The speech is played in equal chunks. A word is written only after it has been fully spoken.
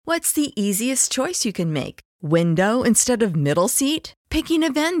What's the easiest choice you can make? Window instead of middle seat? Picking a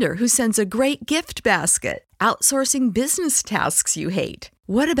vendor who sends a great gift basket? Outsourcing business tasks you hate?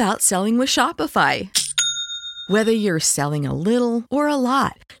 What about selling with Shopify? Whether you're selling a little or a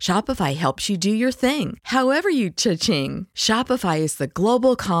lot, Shopify helps you do your thing, however you cha-ching. Shopify is the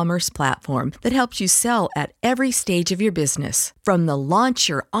global commerce platform that helps you sell at every stage of your business. From the launch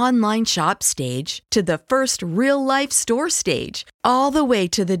your online shop stage to the first real-life store stage, all the way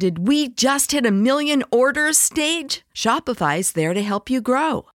to the did we just hit a million orders stage. Shopify's there to help you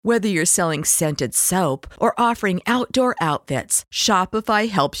grow. Whether you're selling scented soap or offering outdoor outfits, Shopify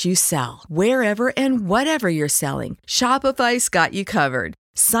helps you sell. Wherever and whatever you're selling, Shopify's got you covered.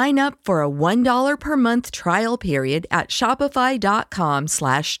 Sign up for a $1 per month trial period at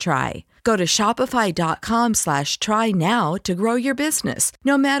shopify.com/try. Go to shopify.com/try now to grow your business,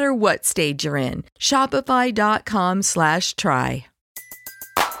 no matter what stage you're in. Shopify.com/try.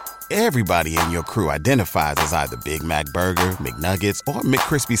 Everybody in your crew identifies as either Big Mac Burger, McNuggets, or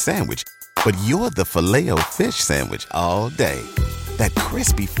McCrispy Sandwich. But you're the Filet-O-Fish Sandwich all day. That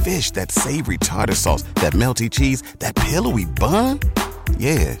crispy fish, that savory tartar sauce, that melty cheese, that pillowy bun.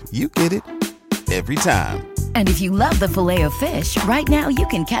 Yeah, you get it. Every time. And if you love the Filet-O-Fish, right now you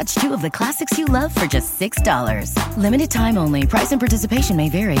can catch two of the classics you love for just $6. Limited time only. Price and participation may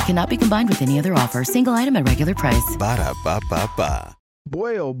vary. Cannot be combined with any other offer. Single item at regular price. Ba-da-ba-ba-ba.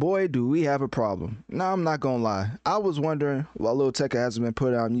 Boy, oh boy, do we have a problem. Now, I'm not gonna lie. I was wondering why Lil Tecca hasn't been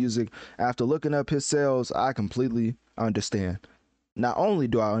putting out music. After looking up his sales, I completely understand. Not only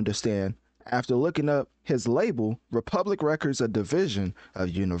do I understand, after looking up his label, Republic Records, a division of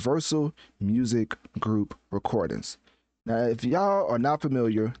Universal Music Group Recordings. Now, if y'all are not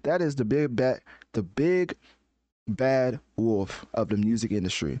familiar, that is the big bad wolf of the music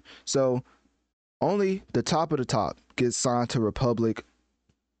industry. So only the top of the top gets signed to Republic,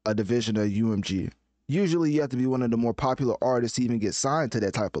 a division of UMG. Usually you have to be one of the more popular artists to even get signed to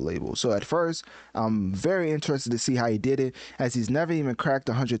that type of label. So at first, I'm very interested to see how he did it, as he's never even cracked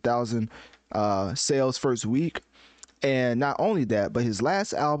 100,000 sales first week. And not only that, but his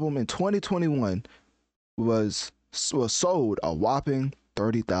last album in 2021 was sold a whopping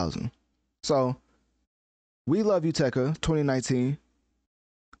 30,000. So We Love You Tecca 2019,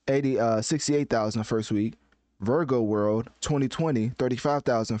 68,000 first week. Virgo World 2020,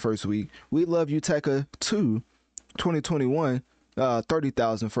 35,000 first week. We Love You Tecca 2 2021,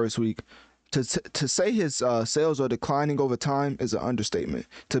 30,000 first week. To say his sales are declining over time is an understatement.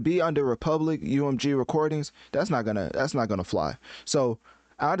 To be under Republic UMG Recordings, that's not gonna fly. So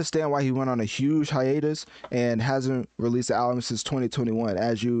I understand why he went on a huge hiatus and hasn't released an album since 2021.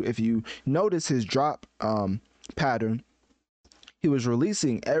 If you notice his drop pattern, he was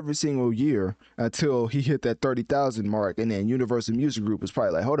releasing every single year until he hit that 30,000 mark, and then Universal Music Group was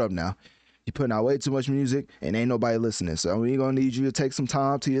probably like, hold up now, you're putting out way too much music and ain't nobody listening, so we're gonna need you to take some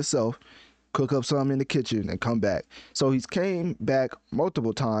time to yourself, cook up something in the kitchen and come back. So he's came back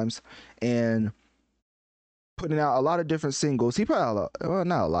multiple times and putting out a lot of different singles. He put out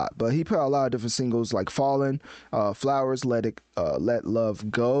not a lot, but he put out a lot of different singles like Fallen, Flowers, Let Love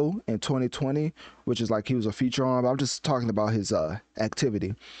Go in 2020, which is like he was a feature on, but I'm just talking about his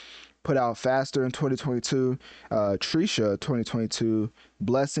activity. Put out Faster in 2022, Trisha 2022,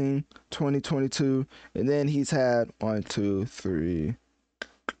 Blessing 2022, and then he's had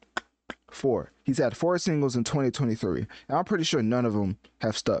 4. He's had 4 singles in 2023, and I'm pretty sure none of them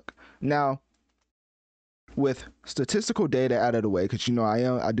have stuck. Now, with statistical data out of the way, because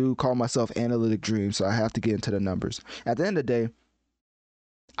I do call myself Analytic Dream, so I have to get into the numbers. At the end of the day,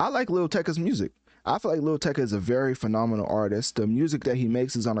 I like Lil Tecca's music. I feel like Lil Tecca is a very phenomenal artist. The music that he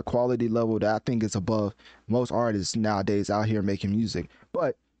makes is on a quality level that I think is above most artists nowadays out here making music.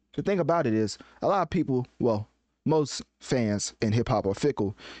 But the thing about it is, a lot of people, well, most fans in hip hop are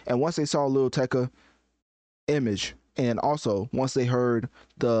fickle, and once they saw Lil Tecca image, and also once they heard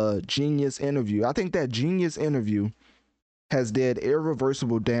the Genius interview, I think that Genius interview has did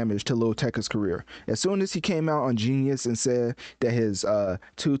irreversible damage to Lil Tecca's career. As soon as he came out on Genius and said that his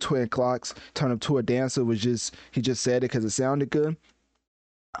 2 twin clocks turned him to a dancer, he just said it because it sounded good.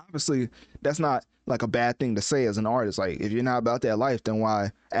 Obviously, that's not like a bad thing to say as an artist. Like, if you're not about that life, then why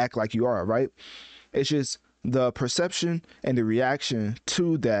act like you are, right? It's just the perception and the reaction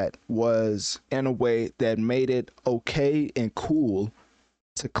to that was in a way that made it okay and cool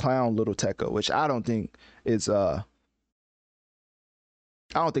to clown Lil Tecca, which I don't think is I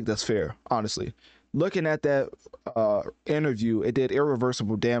don't think that's fair, honestly. Looking at that interview, it did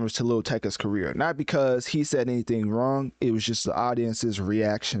irreversible damage to Lil Tecca's career. Not because he said anything wrong, it was just the audience's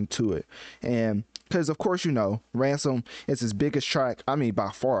reaction to it. And because of course, you know, Ransom is his biggest track. I mean, by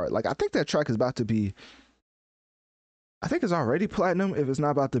far. Like, I think that track is about to be, I think it's already platinum if it's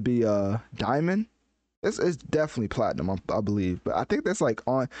not about to be diamond. It's definitely platinum, I believe. But I think that's like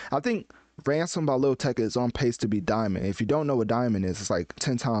I think Ransom by Lil Tecca is on pace to be diamond. If you don't know what diamond is, it's like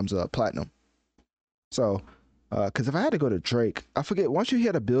 10 times platinum. So, because if I had to go to Drake, I forget, once you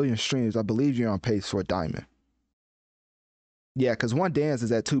hit 1 billion streams, I believe you're on pace for a diamond. Yeah, because One Dance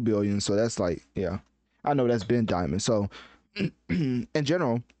is at 2 billion, so that's like, yeah, I know that's been diamond. So, in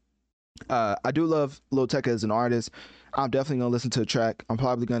general, I do love Lil Tecca as an artist. I'm definitely gonna listen to the track. I'm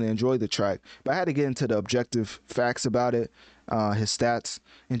probably gonna enjoy the track, but I had to get into the objective facts about it, his stats,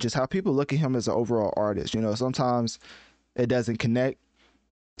 and just how people look at him as an overall artist. You know, sometimes it doesn't connect,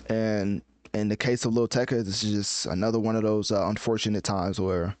 and in the case of Lil Tecca, this is just another one of those unfortunate times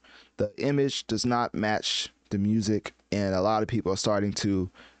where the image does not match the music, and a lot of people are starting to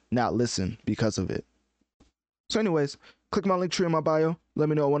not listen because of it. So anyways, click my link tree in my bio. Let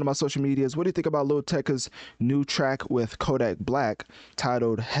me know on one of my social medias. What do you think about Lil Tecca's new track with Kodak Black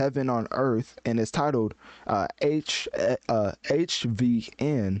titled Heaven on Earth? And it's titled HVN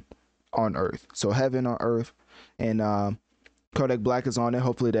on Earth. So Heaven on Earth. And Kodak Black is on it.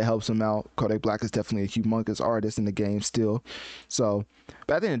 Hopefully that helps him out. Kodak Black is definitely a humongous artist in the game still. So,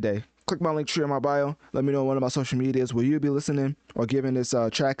 but at the end of the day, click my link tree in my bio. Let me know on one of my social medias. Will you be listening or giving this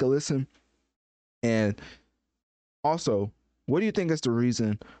track a listen? And also, what do you think is the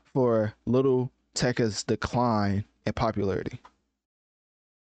reason for Lil Tecca's decline in popularity?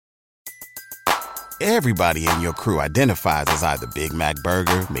 Everybody in your crew identifies as either Big Mac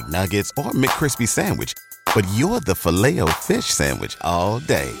Burger, McNuggets, or McCrispy Sandwich. But you're the Filet-O-Fish Sandwich all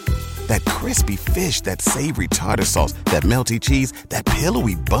day. That crispy fish, that savory tartar sauce, that melty cheese, that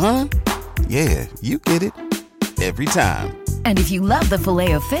pillowy bun. Yeah, you get it. Every time. And if you love the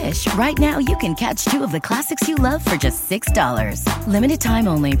Filet-O-Fish, right now you can catch 2 of the classics you love for just $6. Limited time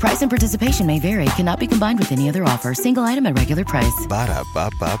only. Price and participation may vary. Cannot be combined with any other offer. Single item at regular price.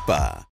 Ba-da-ba-ba-ba.